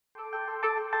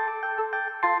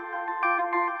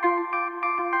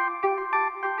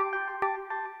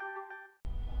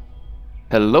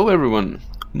Hello everyone,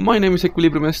 my name is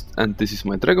EquilibriumEST and this is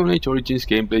my Dragon Age Origins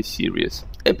gameplay series,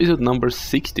 episode number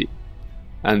 60.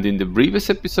 And in the previous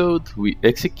episode we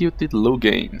executed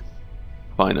Loghain,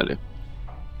 finally.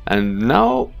 And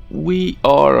now we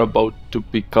are about to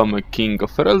become a king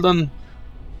of Ferelden,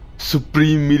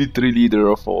 supreme military leader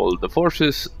of all the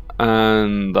forces,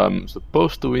 and I'm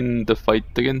supposed to win the fight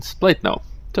against Blight now.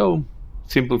 So,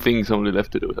 simple things only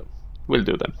left to do, so we'll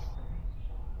do them.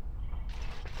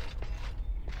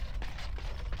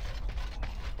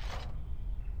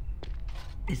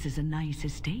 This is a nice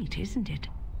estate, isn't it?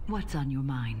 What's on your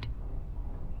mind?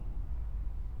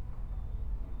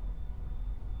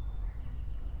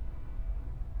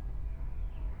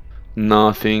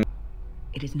 Nothing.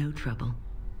 It is no trouble.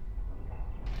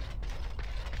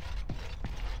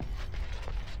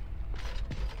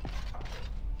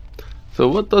 So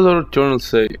what does our journal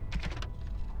say?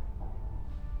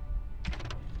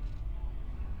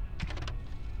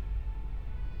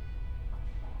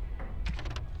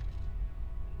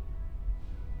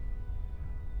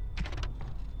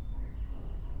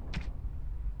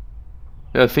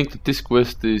 Yeah, I think that this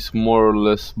quest is more or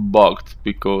less bugged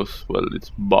because, well,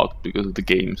 it's bugged because of the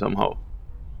game somehow.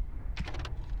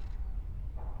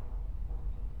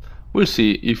 We'll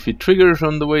see. If it triggers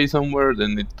on the way somewhere,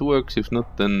 then it works. If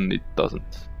not, then it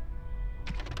doesn't.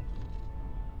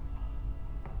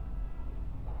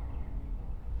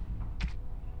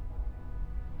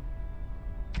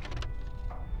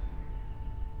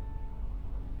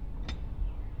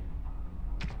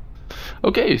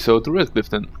 Okay, so to Redcliffe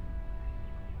then.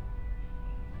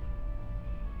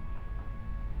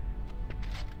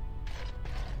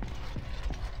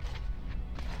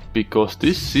 Because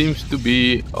this seems to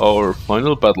be our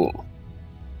final battle.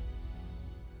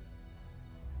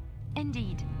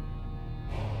 Indeed.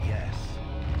 Yes.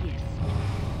 Yes.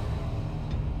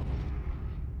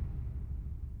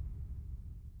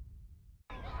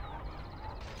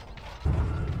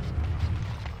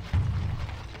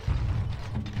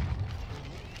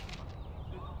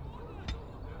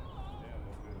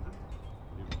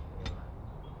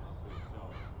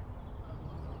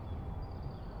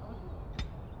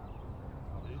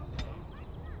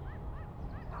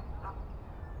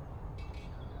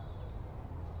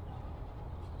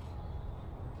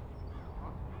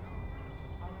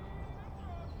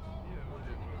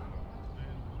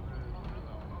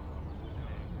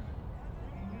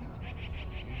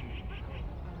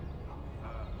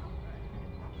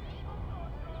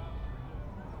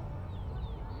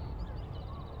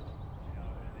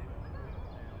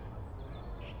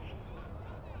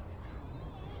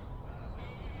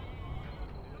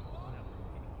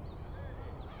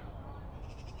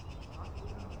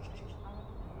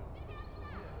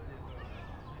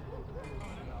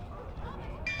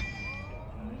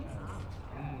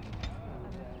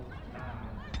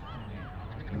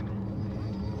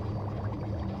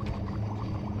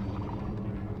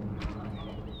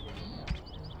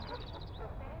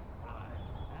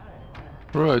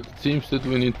 Right, it seems that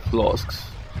we need flasks.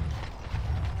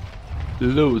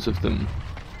 Loads of them.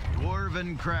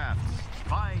 Dwarven crafts.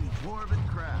 Fine dwarven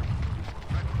crafts.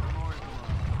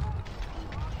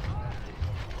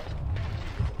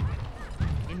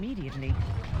 Immediately.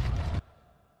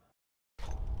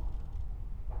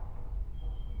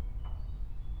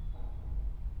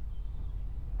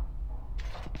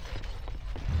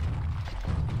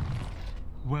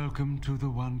 Welcome to the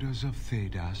wonders of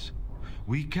Thedas.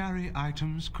 We carry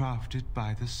items crafted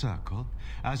by the Circle,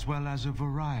 as well as a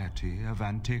variety of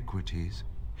antiquities.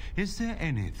 Is there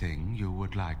anything you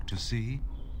would like to see?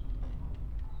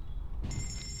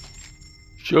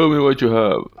 Show me what you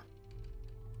have.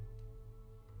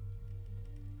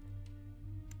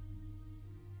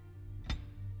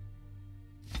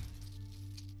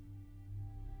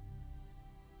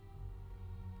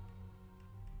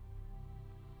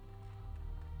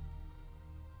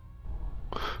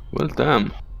 Well,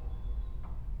 damn.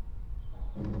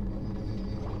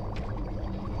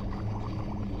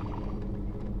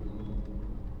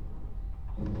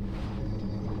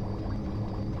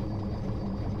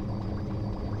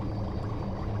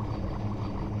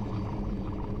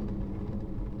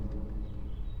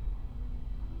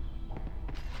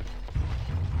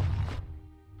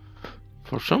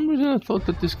 For some reason I thought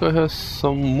that this guy has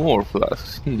some more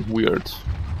flasks. Weird.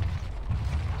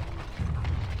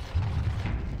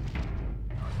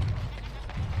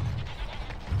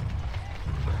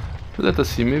 Let us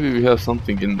see, maybe we have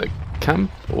something in the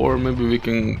camp, or maybe we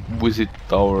can visit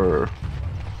our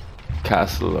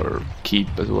castle or keep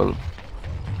as well.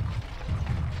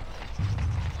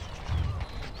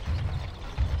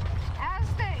 As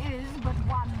there is but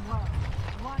one world,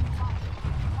 one life.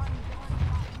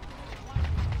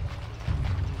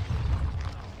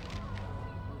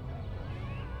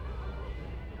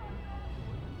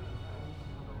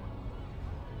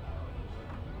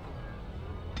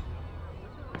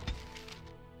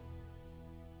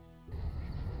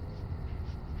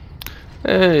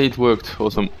 Hey, it worked.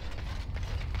 Awesome.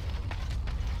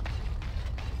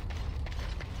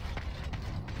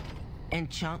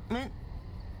 Enchantment?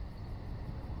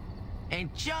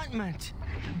 Enchantment!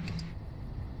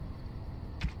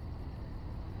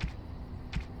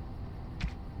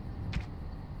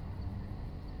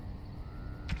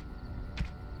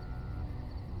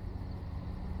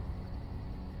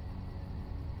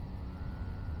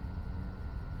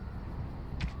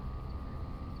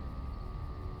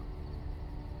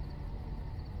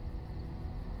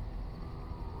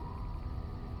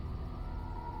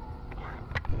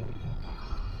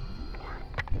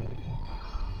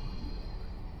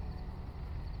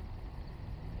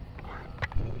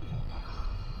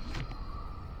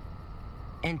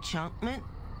 Enchantment?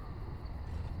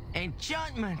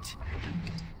 Enchantment!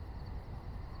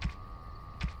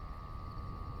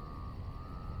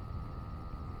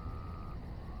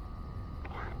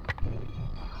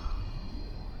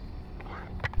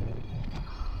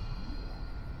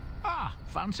 Ah,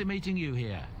 fancy meeting you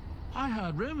here. I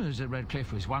heard rumours that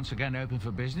Redcliffe was once again open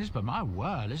for business, but my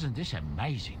word, isn't this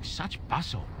amazing? Such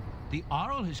bustle. The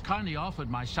Earl has kindly offered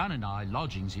my son and I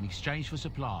lodgings in exchange for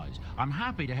supplies. I'm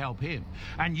happy to help him.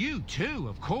 And you too,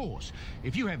 of course.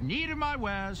 If you have need of my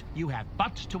wares, you have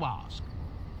but to ask.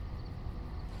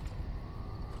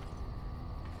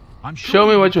 I'm sure Show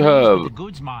me what you will be pleased have. with the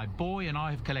goods my boy and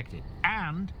I have collected.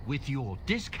 And with your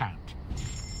discount.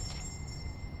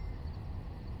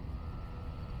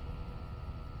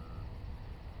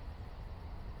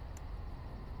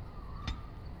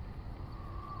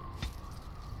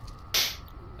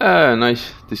 Ah,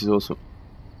 nice. This is awesome.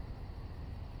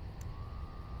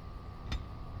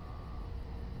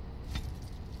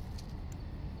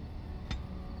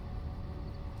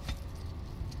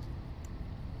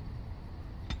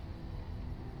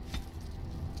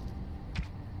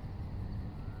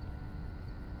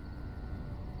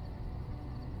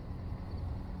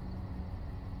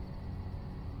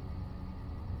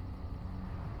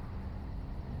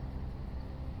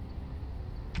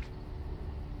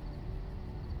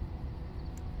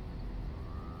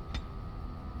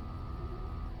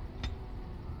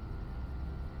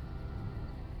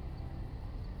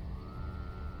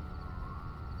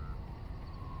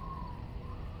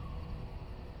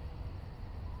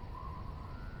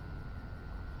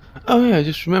 Oh yeah, I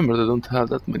just remembered I don't have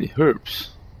that many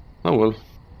herbs. Oh well.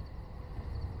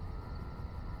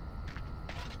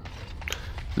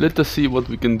 Let us see what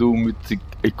we can do with the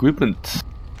equipment.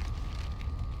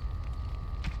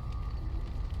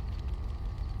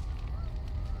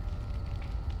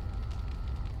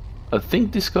 I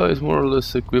think this guy is more or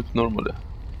less equipped normally.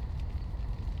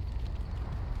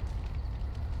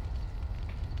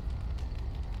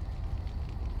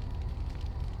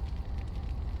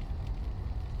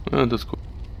 Ah, that's cool.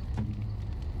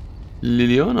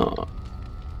 Liliana.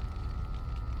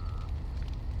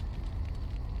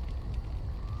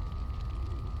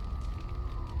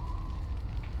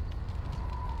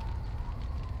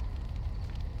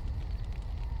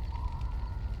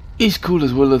 He's cool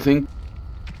as well, I think.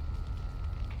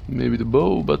 Maybe the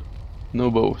bow, but no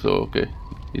bow, so okay.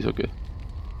 He's okay.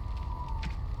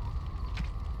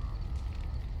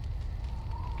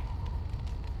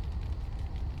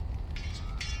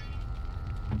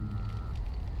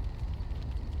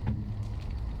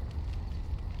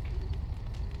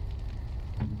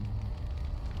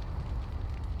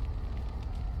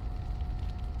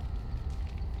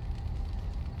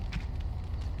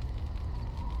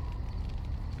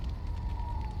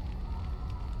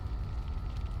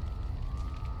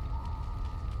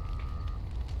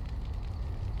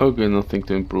 Okay, nothing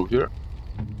to improve here.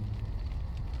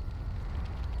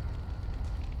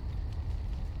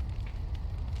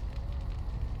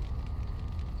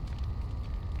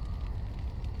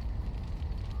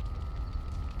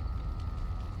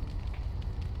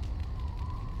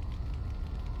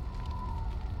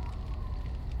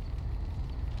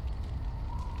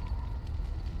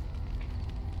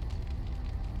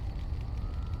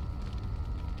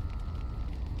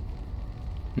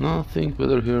 Nothing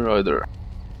better here either.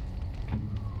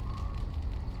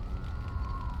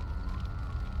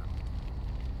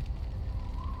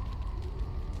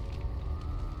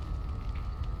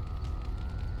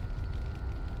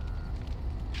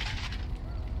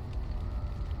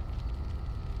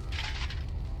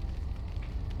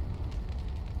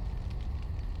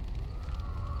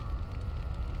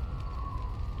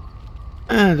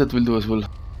 And that will do as well.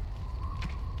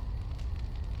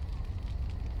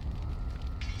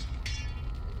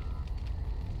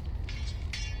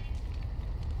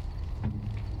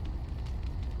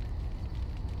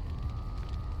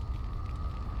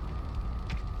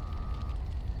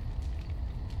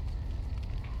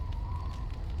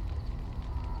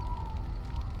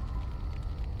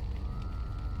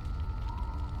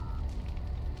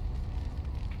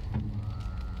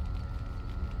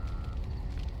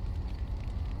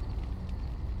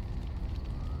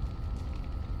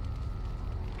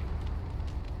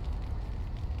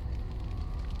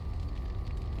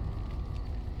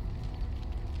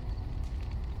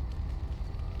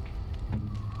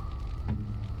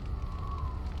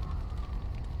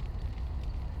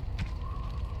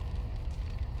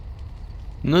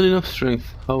 Not enough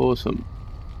strength, how awesome.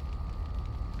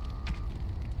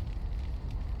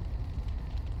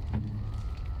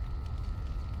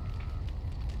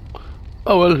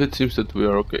 Oh well, it seems that we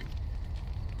are okay.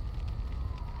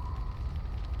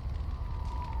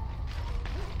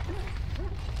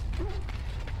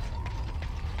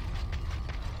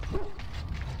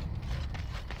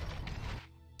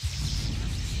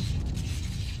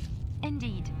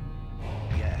 Indeed.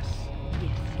 Yes.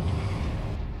 Yes.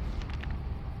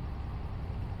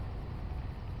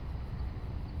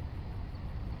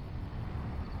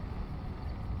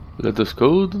 Let us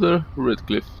go to the Red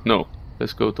Cliff. No,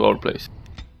 let's go to our place.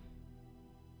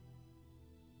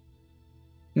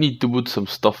 Need to put some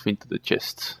stuff into the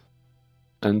chests.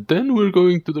 And then we're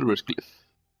going to the Red Cliff.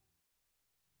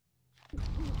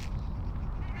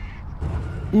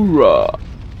 Hoorah!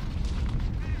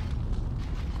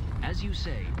 As you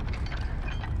say.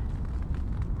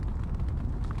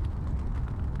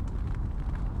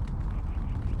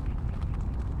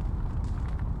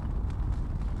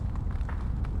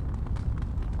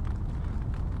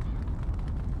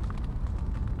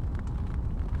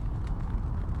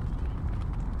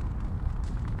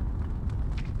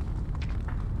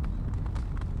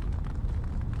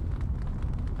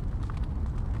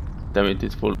 Damn it,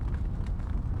 it's full.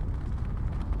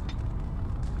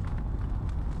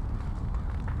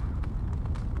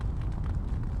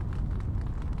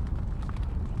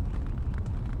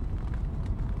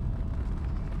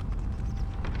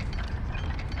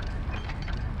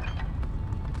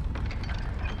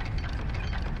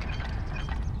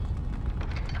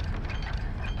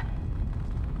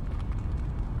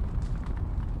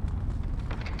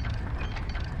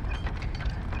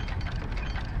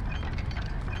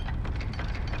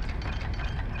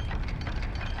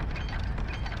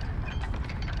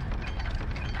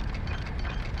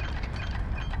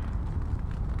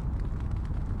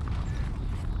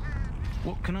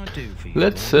 What can I do for you?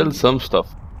 Let's sell some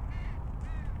stuff.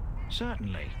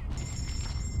 Certainly.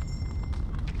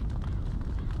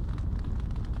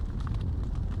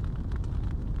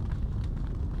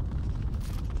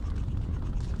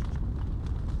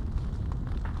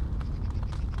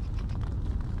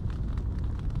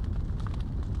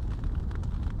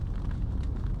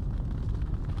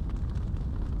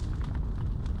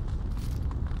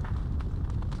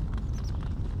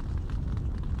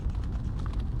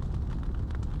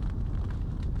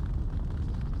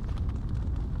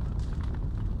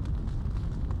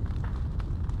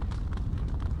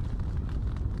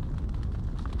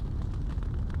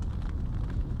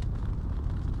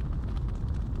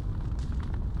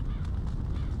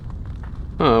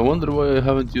 I wonder why I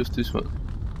haven't used this one.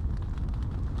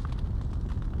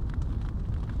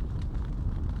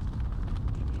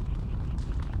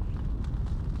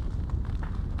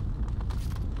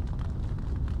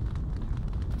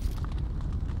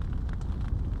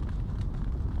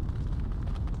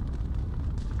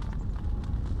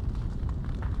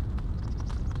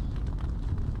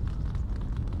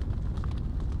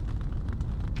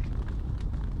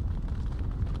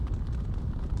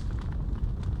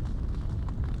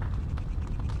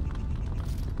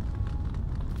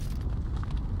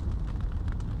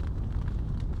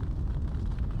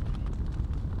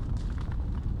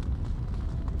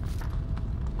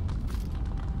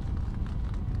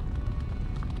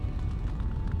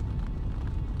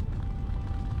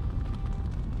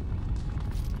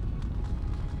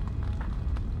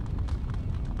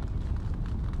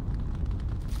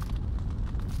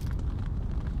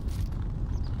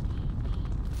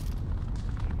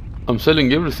 I'm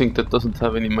selling everything that doesn't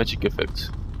have any magic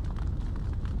effects.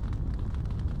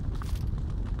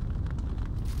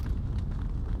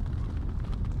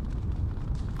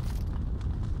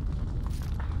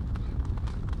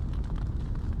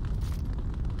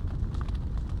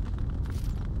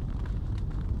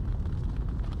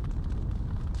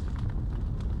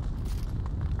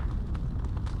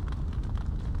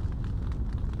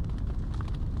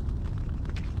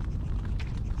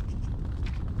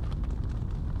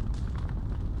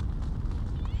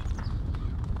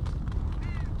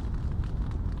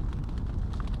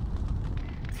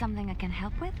 Something I can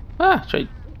help with? Ah, trade.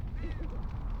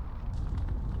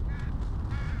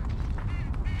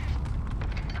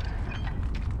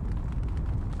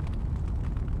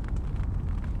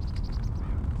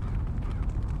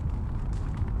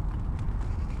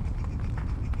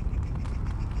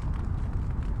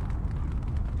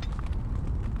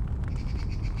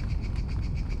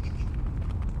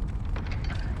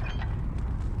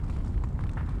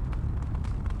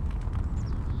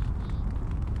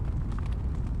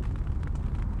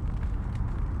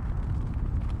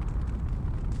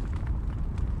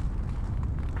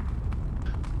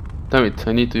 Damn it,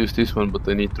 I need to use this one, but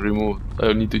I need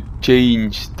to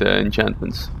change the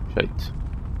enchantments. Shite.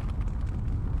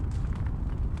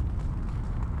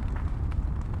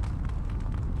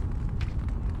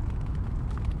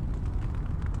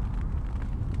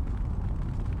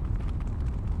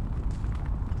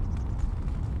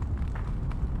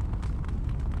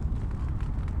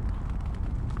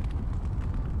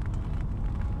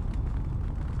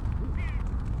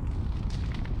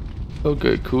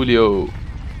 Okay, coolio.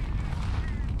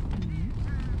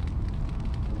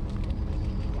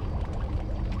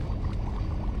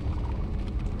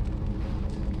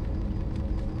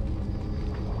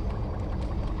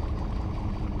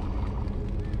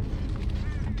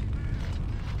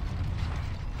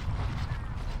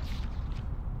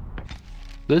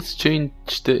 Let's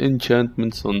change the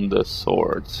enchantments on the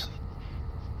swords.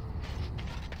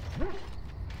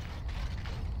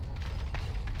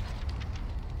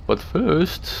 But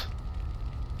first...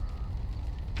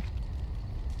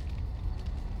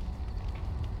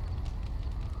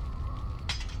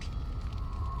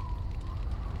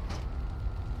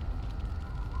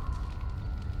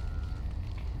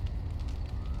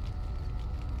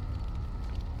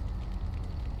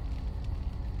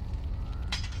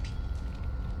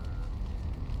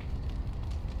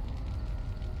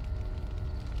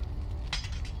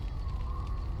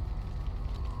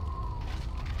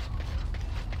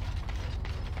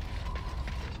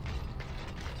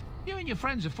 You and your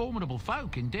friends are formidable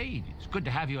folk, indeed. It's good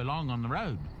to have you along on the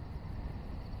road.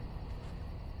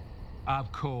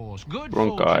 Of course. Good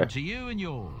Wrong fortune guy. to you and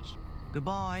yours.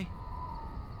 Goodbye.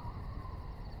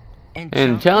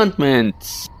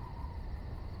 Enchantments!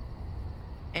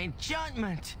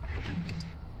 Enchantment!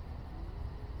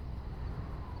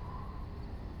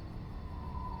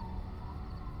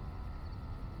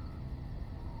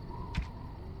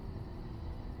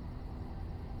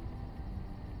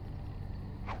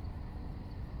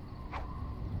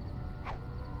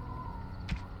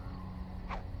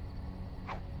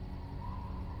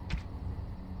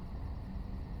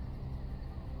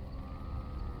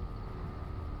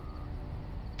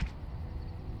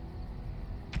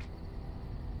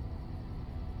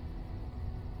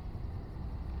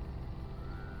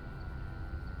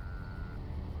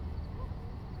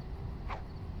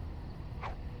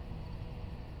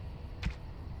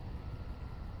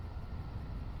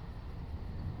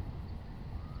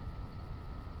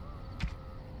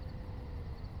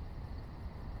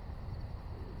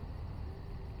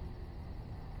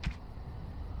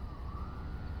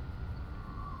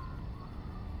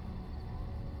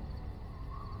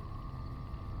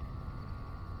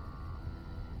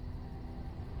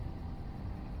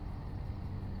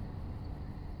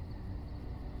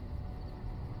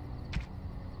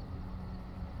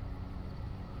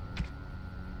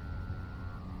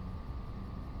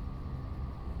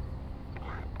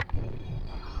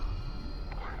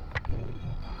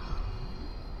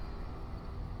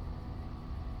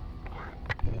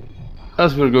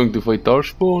 As we're going to fight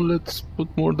Darkspawn, let's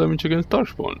put more damage against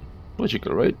Darkspawn.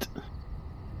 Logical, right?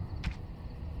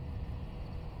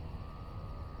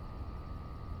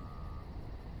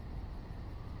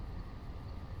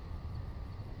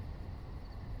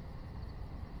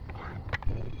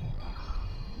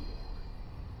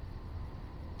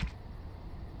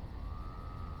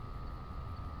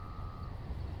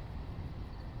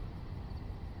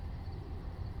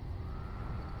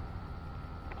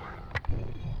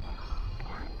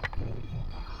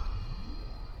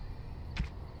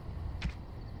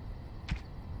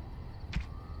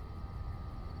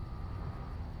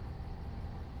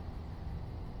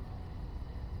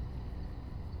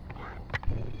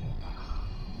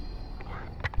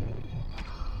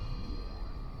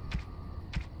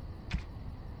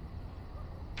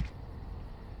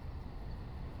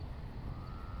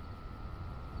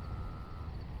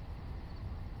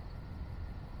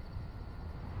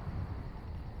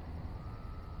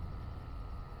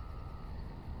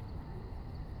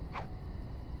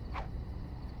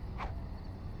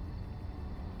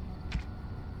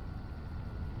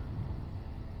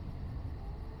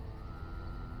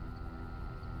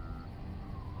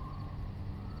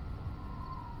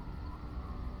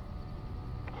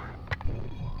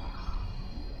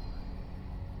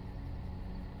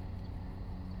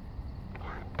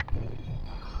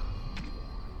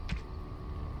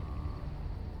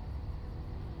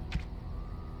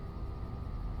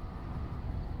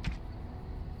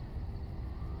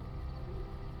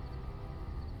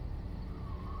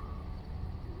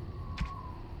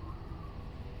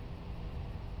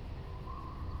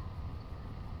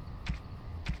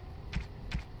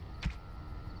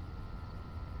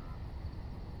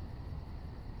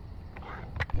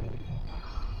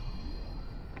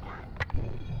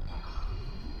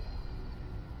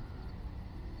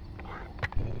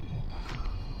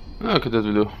 Okay, that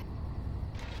will do.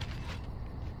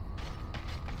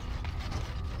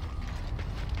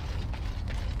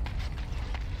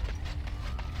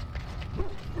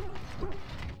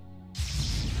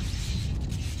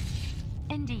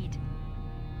 Indeed.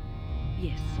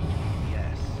 Yes.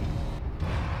 Yes.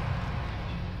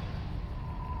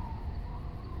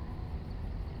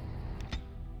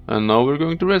 And now we're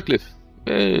going to Redcliffe.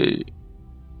 Yay!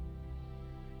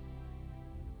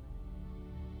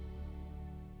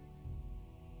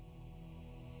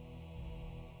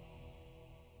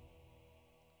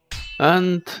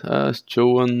 And as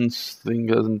Joan's thing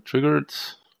hasn't triggered,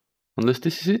 unless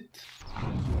this is it?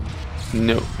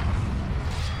 No.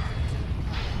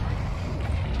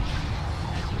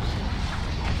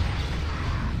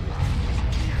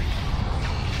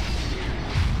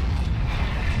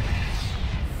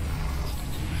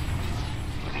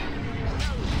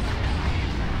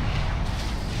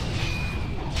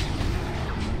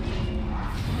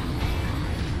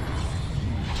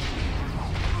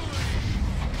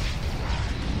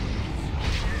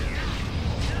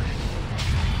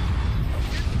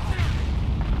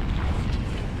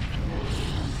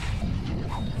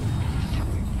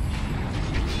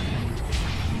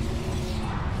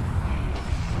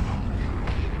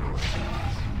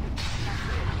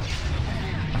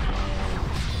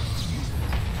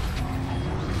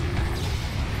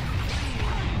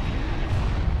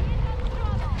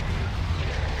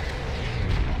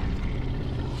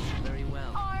 Very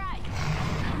well. All right.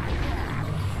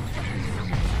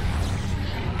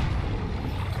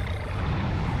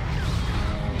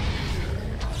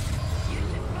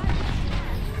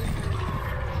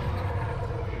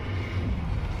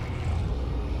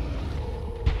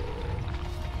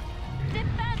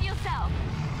 Defend yourself.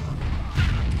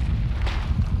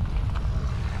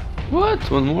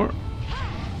 What? One more?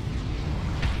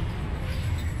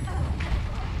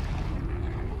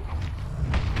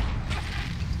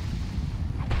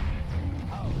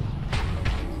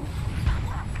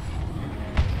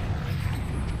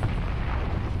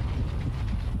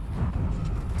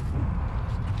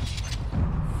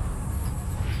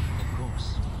 Of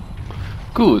course.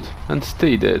 Good, and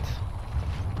stay dead.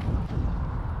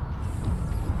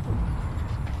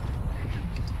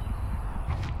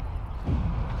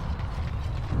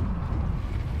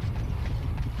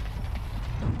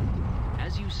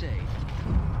 As you say.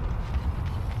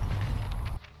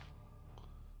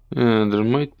 And there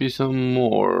might be some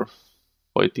more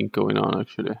fighting going on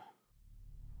actually.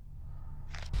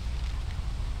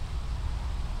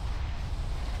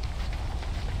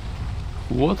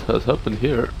 What has happened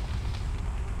here?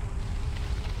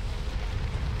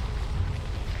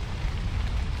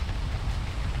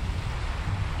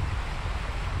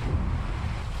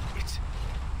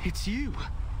 It's you,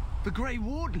 the Grey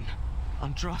Warden.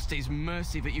 Andraste's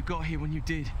mercy that you got here when you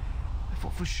did. I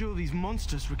thought for sure these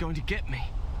monsters were going to get me.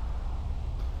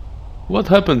 What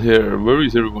happened here? Where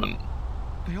is everyone?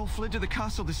 They all fled to the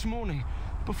castle this morning,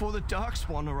 before the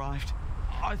Darkspawn arrived.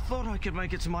 I thought I could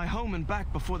make it to my home and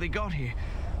back before they got here,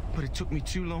 but it took me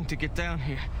too long to get down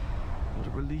here. What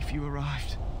a relief you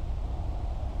arrived.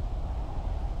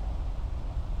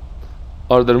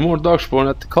 Are there more Darkspawn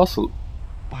at the castle?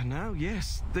 By now,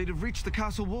 yes, they'd have reached the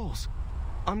castle walls.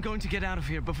 I'm going to get out of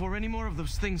here before any more of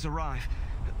those things arrive.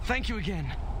 Thank you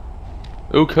again.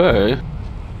 Okay.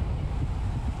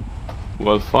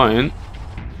 Well, fine.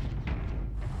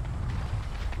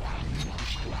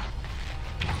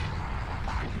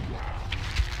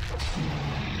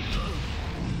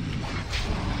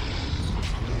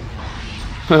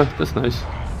 That's nice.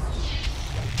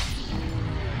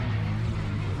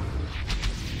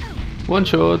 One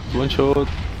shot, one shot.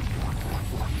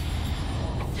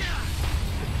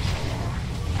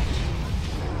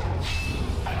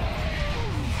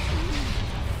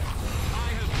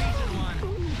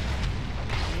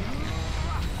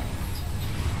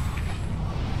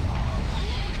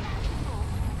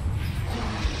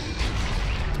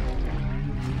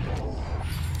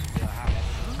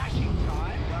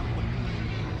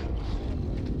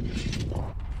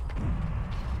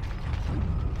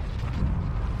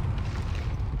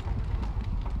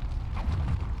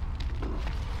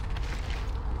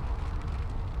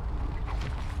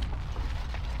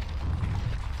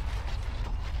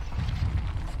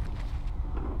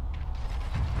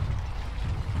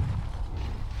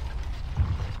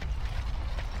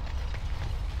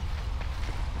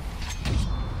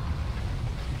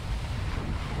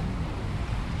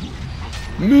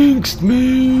 Minced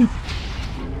meat!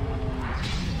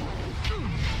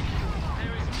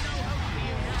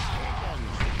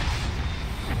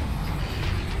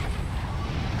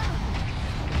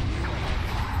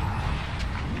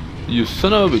 You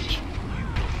son of a bitch!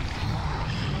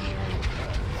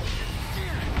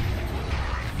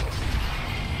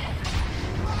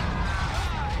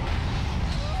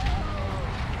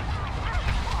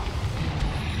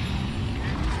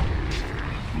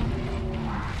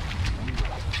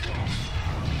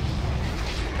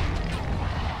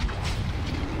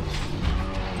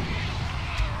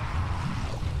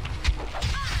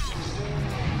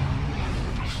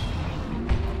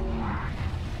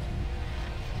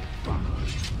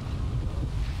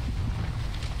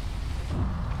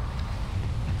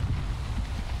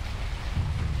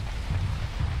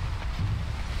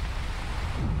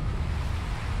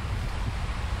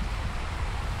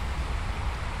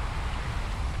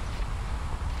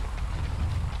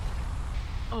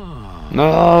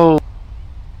 No!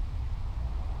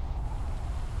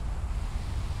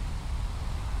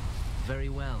 Very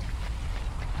well.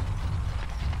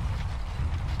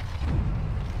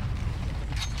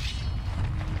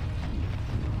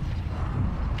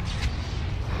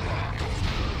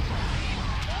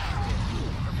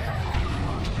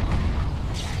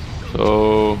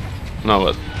 So now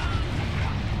what?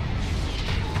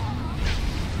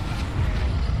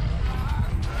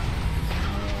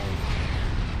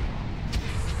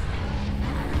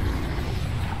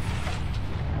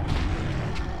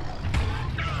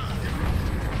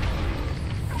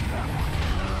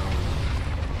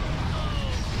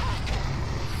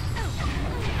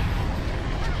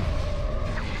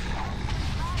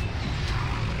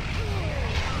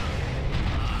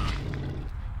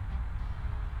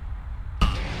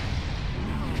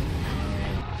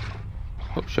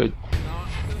 Oh shit.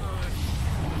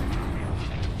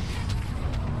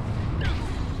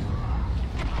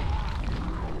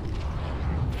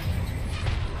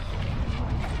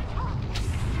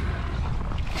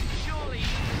 Surely you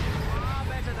are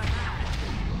better than that.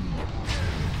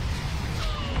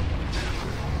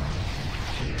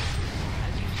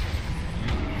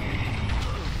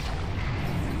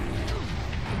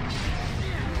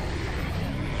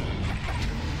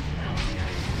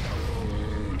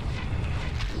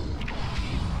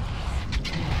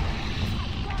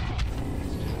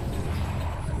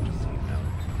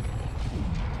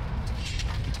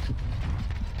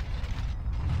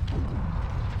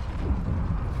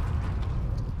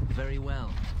 Very well.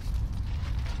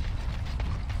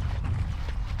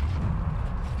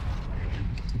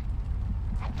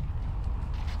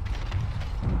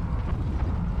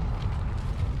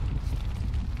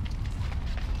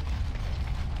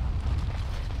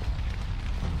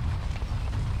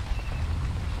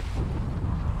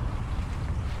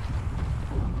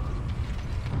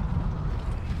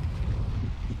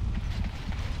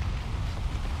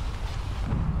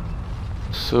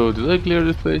 So did I clear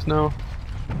this place now?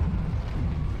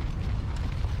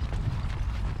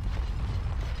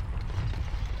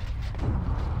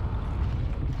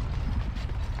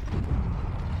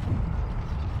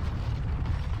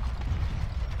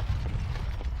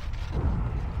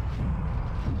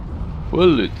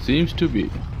 Well, it seems to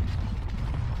be.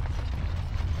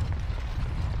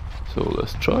 So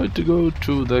let's try to go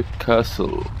to the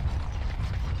castle.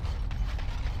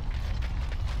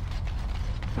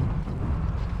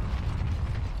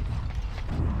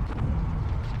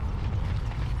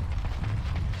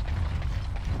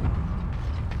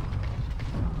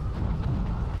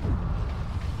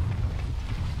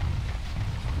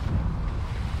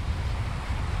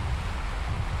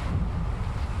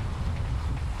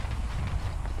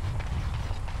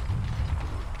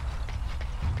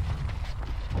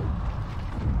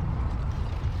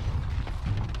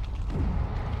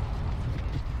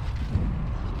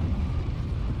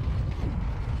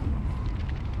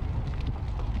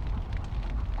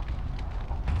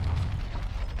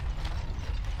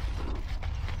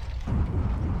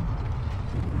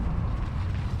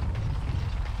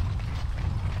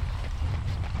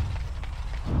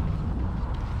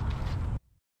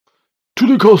 To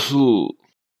the castle!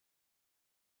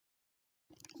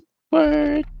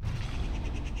 What?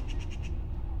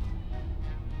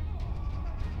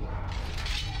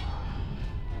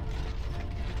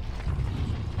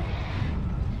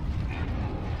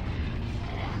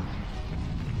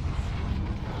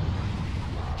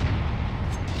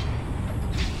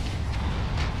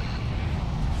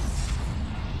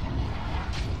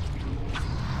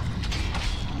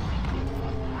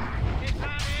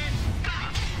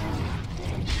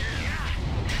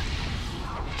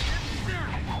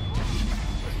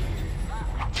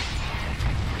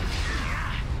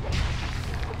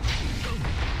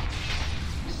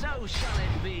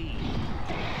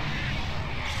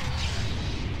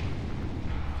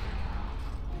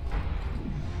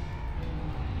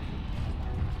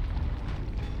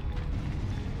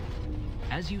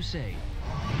 As you say.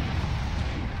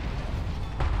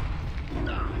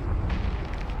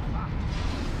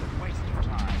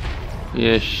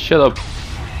 Yeah, shut up.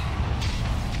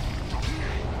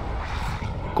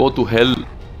 Go to hell.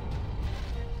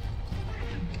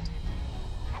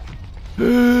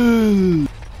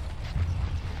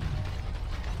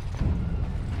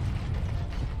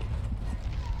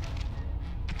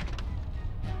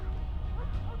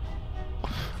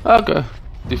 Okay,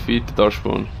 defeat the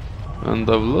Darkspawn. And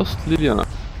I've lost Liliana.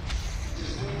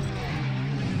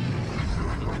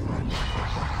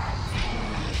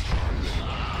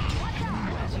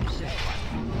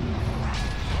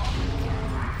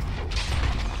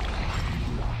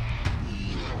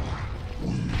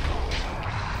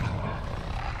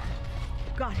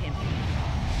 Got him.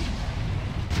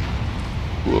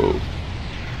 Whoa.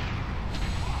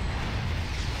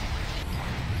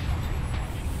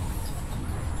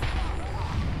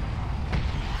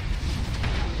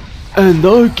 And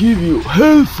I give you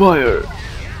hellfire!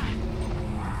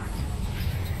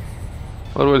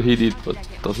 Or well, he did, but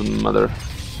doesn't matter.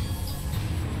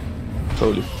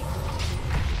 Holy.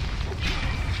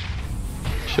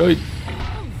 Show it.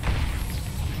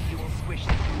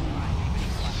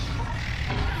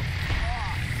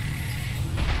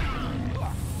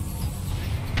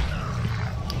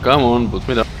 Come on, put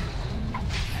me down.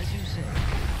 As you say.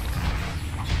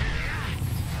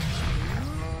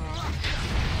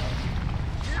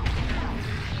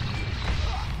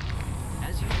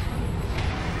 As you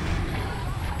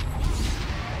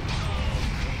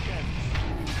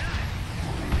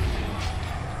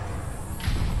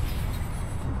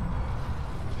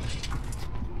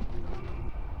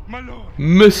My lord.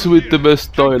 Mess with the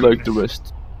best, die like the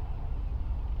rest.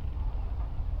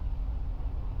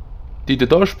 Did the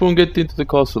Darkspawn get into the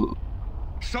castle?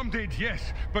 Some did,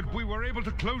 yes, but we were able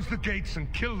to close the gates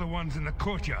and kill the ones in the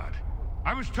courtyard.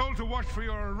 I was told to watch for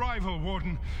your arrival,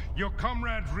 Warden. Your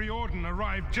comrade Riordan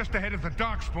arrived just ahead of the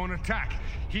Darkspawn attack.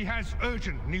 He has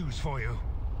urgent news for you.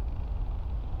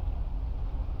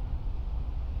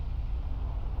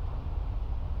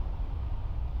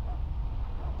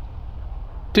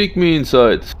 Take me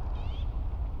inside.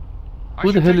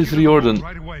 Who the hell is Riordan?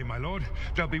 Right away, my lord.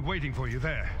 They'll be waiting for you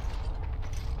there.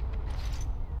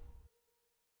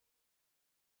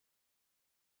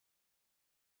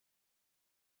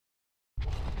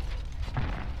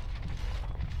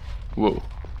 Whoa.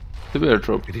 The bear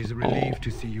trap. It is a relief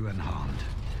to see you unharmed.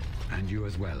 And you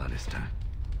as well, Alistair.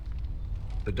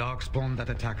 The Darkspawn that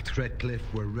attacked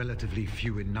Redcliffe were relatively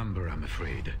few in number, I'm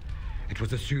afraid. It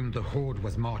was assumed the Horde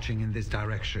was marching in this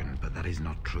direction, but that is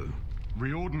not true.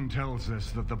 Riordan tells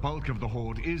us that the bulk of the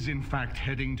Horde is in fact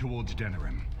heading towards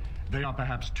Denerim. They are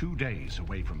perhaps 2 days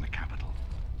away from the capital.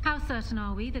 How certain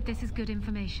are we that this is good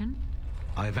information?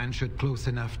 I ventured close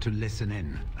enough to listen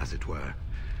in, as it were.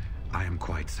 I am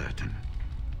quite certain.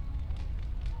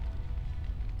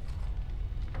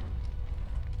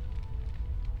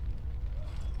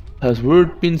 Has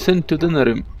word been sent to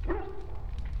Denerim?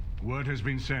 Word has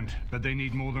been sent, but they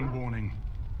need more than warning.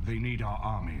 They need our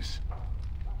armies.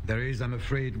 There is, I'm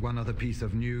afraid, one other piece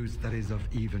of news that is of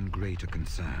even greater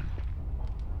concern.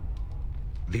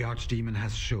 The Archdemon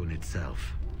has shown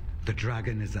itself. The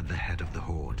dragon is at the head of the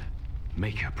Horde.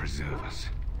 Make her preserve us.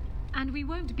 And we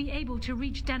won't be able to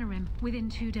reach Denerim within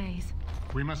 2 days.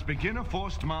 We must begin a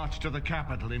forced march to the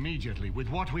capital immediately with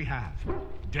what we have.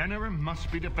 Denerim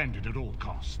must be defended at all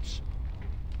costs.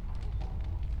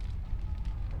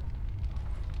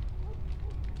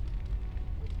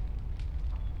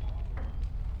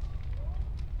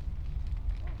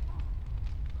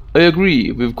 I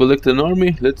agree, we've collected an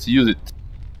army, let's use it.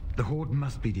 The Horde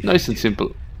must be defeated. Nice and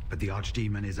simple. But the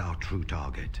Archdemon is our true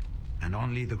target. And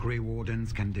only the Grey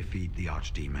Wardens can defeat the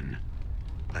Archdemon.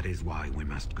 That is why we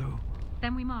must go.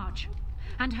 Then we march.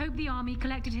 And hope the army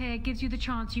collected here gives you the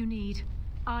chance you need.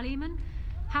 Arleman,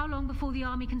 how long before the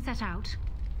army can set out?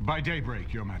 By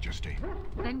daybreak, Your Majesty.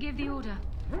 Then give the order.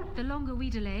 The longer we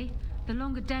delay, the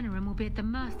longer Denerim will be at the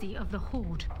mercy of the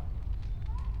Horde.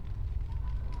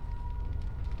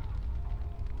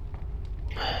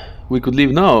 We could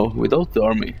leave now, without the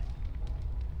army.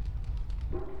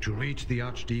 To reach the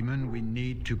Archdemon, we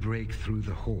need to break through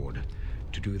the Horde.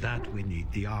 To do that, we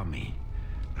need the army.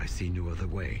 I see no other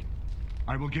way.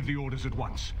 I will give the orders at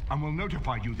once, and will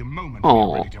notify you the moment Aww. we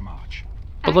are ready to march.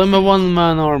 But I'm a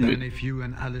one-man army. Then if you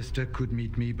and Alistair could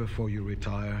meet me before you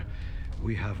retire,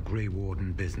 we have Grey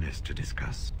Warden business to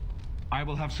discuss. I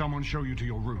will have someone show you to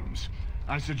your rooms.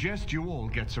 I suggest you all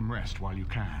get some rest while you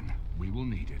can. We will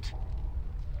need it.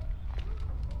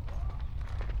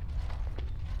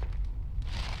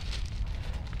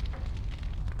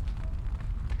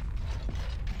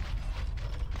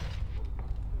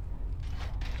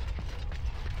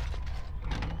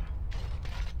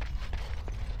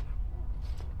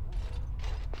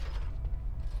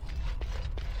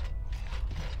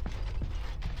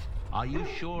 Are you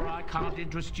sure I can't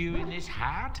interest you in this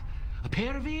hat? A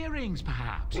pair of earrings,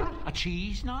 perhaps? A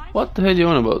cheese knife? What the hell are you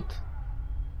on about?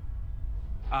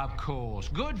 Of course.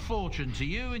 Good fortune to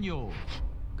you and yours.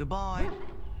 Goodbye.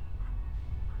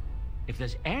 If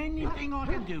there's anything I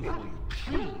can do for you,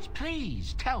 please,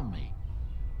 please tell me.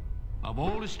 Of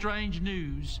all the strange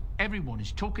news, everyone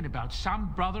is talking about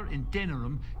some brother in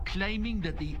Denerim claiming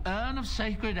that the urn of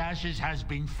sacred ashes has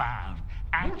been found.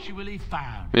 Actually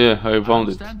found. Yeah, I found it. I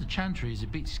understand the Chantry is a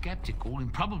bit skeptical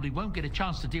and probably won't get a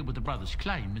chance to deal with the brother's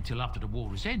claim until after the war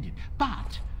has ended.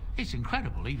 But it's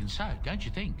incredible even so, don't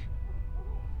you think?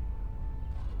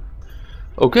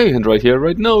 Okay, and right here,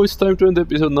 right now, it's time to end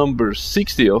episode number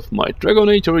 60 of my Dragon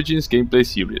Age Origins gameplay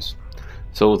series.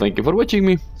 So thank you for watching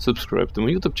me, subscribe to my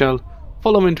YouTube channel,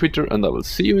 follow me on Twitter, and I will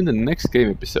see you in the next game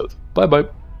episode. Bye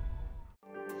bye!